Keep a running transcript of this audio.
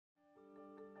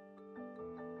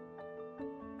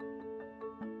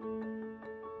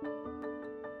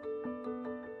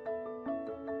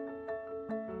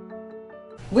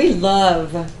We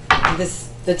love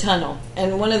the tunnel,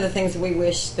 and one of the things we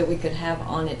wish that we could have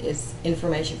on it is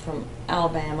information from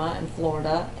Alabama and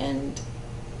Florida and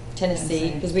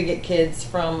Tennessee, because we get kids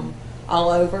from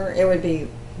all over. It would be,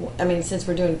 I mean, since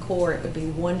we're doing core, it would be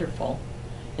wonderful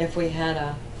if we had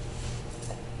a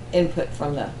input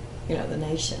from the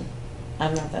nation. I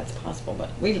don't know if that's possible, but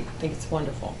we think it's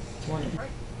wonderful. It's wonderful.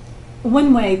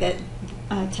 One way that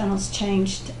Tunnel's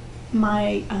changed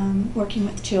my working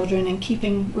with children and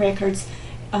keeping records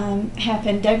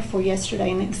happened day before yesterday.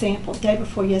 An example, day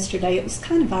before yesterday, it was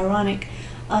kind of ironic.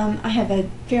 I have a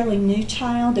fairly new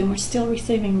child and we're still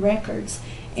receiving records,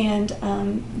 and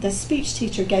the speech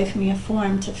teacher gave me a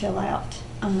form to fill out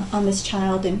on this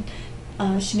child, and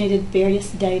she needed various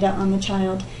data on the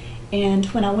child. And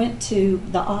when I went to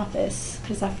the office,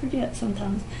 because I forget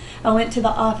sometimes, I went to the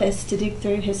office to dig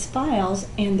through his files,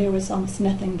 and there was almost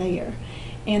nothing there.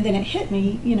 And then it hit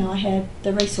me, I had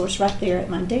the resource right there at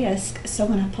my desk, so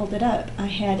when I pulled it up, I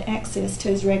had access to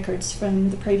his records from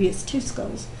the previous 2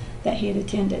 schools that he had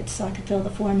attended, so I could fill the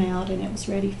form out, and it was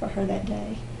ready for her that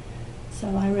day.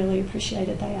 So I really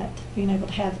appreciated that, being able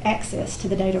to have access to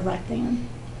the data right then.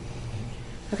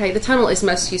 Okay, the tunnel is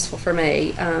most useful for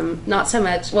me. Not so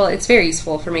much, well, it's very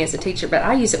useful for me as a teacher, but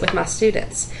I use it with my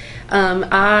students.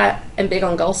 I am big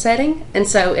on goal setting, and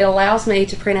so it allows me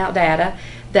to print out data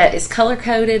that is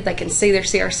color-coded. They can see their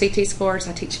CRCT scores.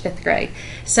 I teach 5th grade.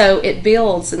 So it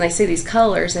builds, and they see these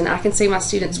colors, and I can see my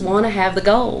students want to have the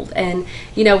gold. And,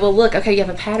 we'll look, okay, you have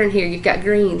a pattern here. You've got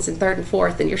greens in 3rd and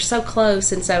 4th, and you're so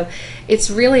close. And so it's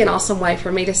really an awesome way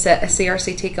for me to set a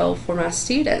CRCT goal for my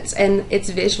students. And it's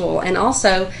visual. And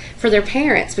also for their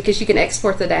parents, because you can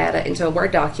export the data into a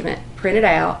Word document, print it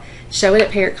out, show it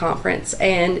at parent conference,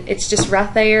 and it's just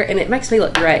right there, and it makes me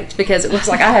look great because it looks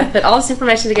like I have put all this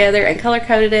information together and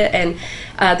color-coded it, and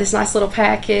this nice little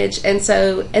package. And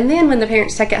then when the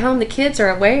parents take it home, the kids are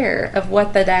aware of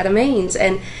what the data means,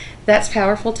 and that's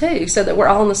powerful too, so that we're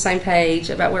all on the same page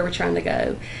about where we're trying to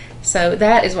go. So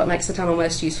that is what makes the tunnel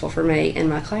most useful for me in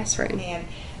my classroom. And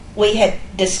we had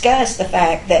discussed the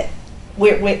fact that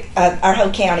our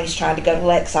whole county is trying to go to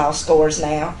ESOL scores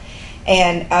now.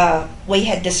 And we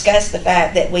had discussed the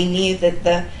fact that we knew that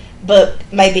the book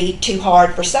may be too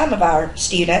hard for some of our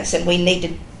students, and we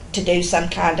needed to do some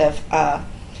kind of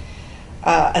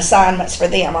assignments for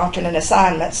them, alternate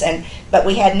assignments. But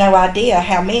we had no idea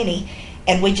how many,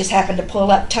 and we just happened to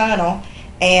pull up Tunnel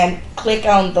and click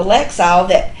on the Lexile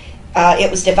that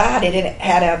it was divided, and it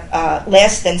had a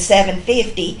less than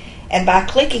 750. And by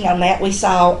clicking on that, we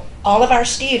saw all of our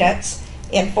students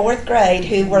in 4th grade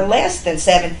who were less than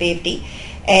 750,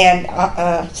 and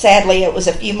sadly it was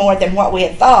a few more than what we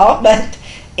had thought, but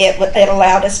it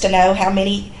allowed us to know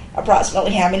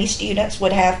approximately how many students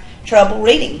would have trouble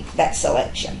reading that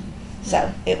selection.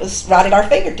 So it was right at our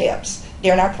fingertips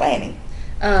during our planning.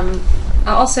 I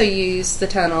also use the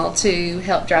tunnel to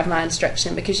help drive my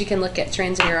instruction, because you can look at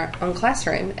trends in your own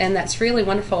classroom, and that's really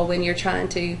wonderful when you're trying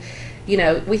to,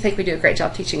 we think we do a great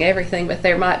job teaching everything, but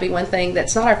there might be one thing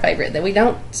that's not our favorite that we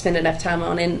don't spend enough time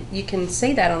on, and you can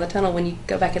see that on the tunnel when you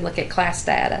go back and look at class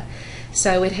data.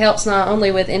 So it helps not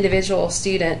only with individual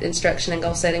student instruction and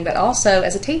goal setting, but also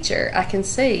as a teacher, I can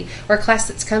see, or a class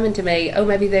that's coming to me, oh,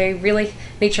 maybe they really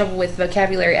need trouble with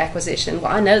vocabulary acquisition.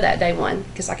 Well, I know that day one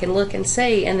because I can look and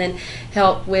see, and then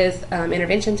help with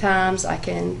intervention times. I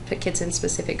can put kids in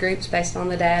specific groups based on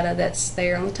the data that's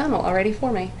there on the tunnel already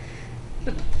for me.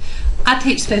 I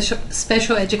teach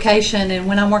special education, and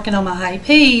when I'm working on my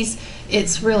IEPs,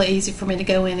 it's really easy for me to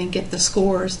go in and get the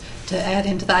scores to add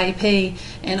into the IEP.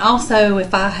 And also,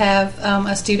 if I have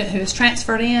a student who is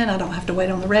transferred in, I don't have to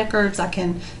wait on the records. I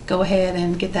can go ahead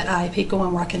and get that IEP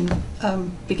going where I can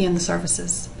begin the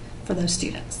services for those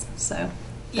students. So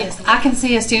yes, I can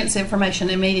see a student's information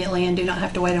immediately and do not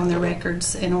have to wait on their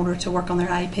records in order to work on their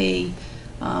IEP,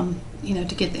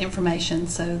 to get the information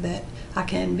so that I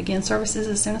can begin services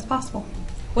as soon as possible.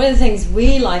 One of the things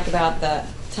we like about the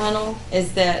tunnel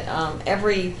is that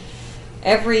every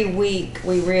week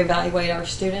we reevaluate our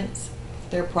students,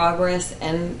 their progress,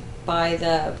 and by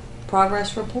the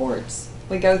progress reports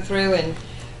we go through and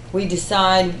we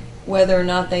decide whether or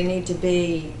not they need to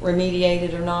be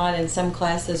remediated or not. And some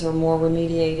classes are more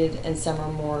remediated and some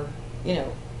are more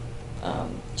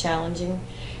challenging.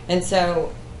 And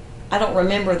so I don't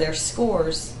remember their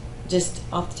scores just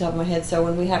off the top of my head. So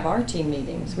when we have our team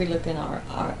meetings, we look in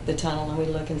the tunnel and we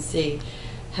look and see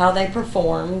how they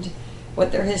performed,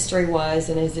 what their history was,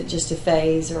 and is it just a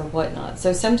phase or whatnot.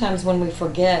 So sometimes when we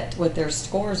forget what their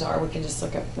scores are, we can just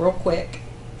look up real quick,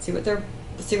 see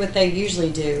what they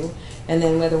usually do, and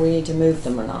then whether we need to move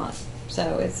them or not.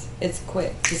 So it's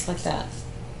quick, just like that.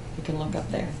 you can look up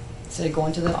there. Instead of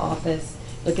going to the office,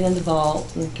 looking in the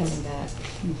vault, and coming back.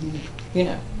 You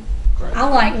know. Great. I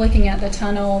like looking at the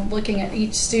tunnel, looking at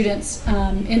each student's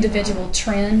individual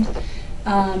trend,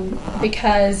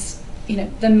 because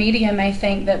the media may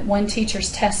think that one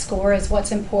teacher's test score is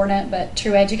what's important, but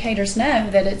true educators know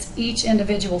that it's each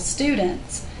individual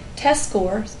student's test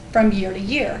scores from year to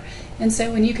year. And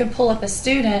so when you can pull up a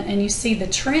student and you see the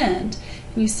trend,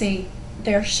 you see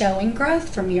they're showing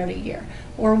growth from year to year.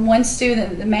 Or one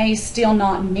student that may still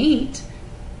not meet,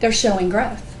 they're showing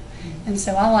growth. And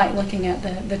so I like looking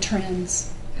at the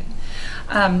trends.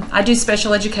 I do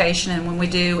special education, and when we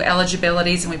do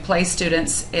eligibilities and we place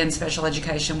students in special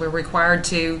education, we're required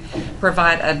to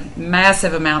provide a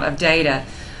massive amount of data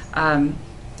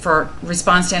for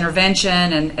response to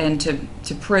intervention and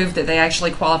to prove that they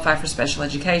actually qualify for special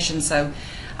education. So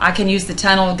I can use the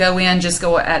tunnel, go in,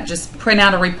 just print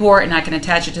out a report, and I can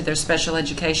attach it to their special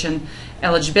education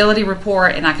eligibility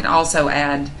report, and I can also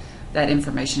add that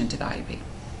information into the IEP.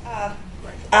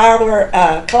 Our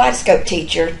Kaleidoscope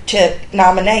teacher took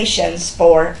nominations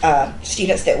for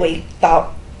students that we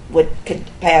thought could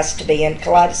pass to be in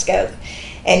Kaleidoscope.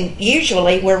 And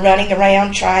usually we're running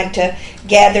around trying to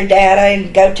gather data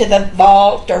and go to the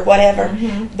vault or whatever.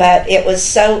 But it was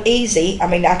so easy. I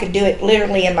mean, I could do it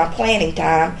literally in my planning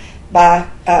time by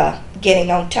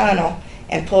getting on Tunnel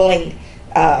and pulling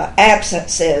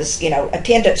absences,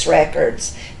 attendance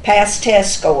records, past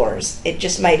test scores. It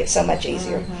just made it so much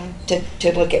easier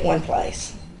to look at one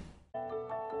place.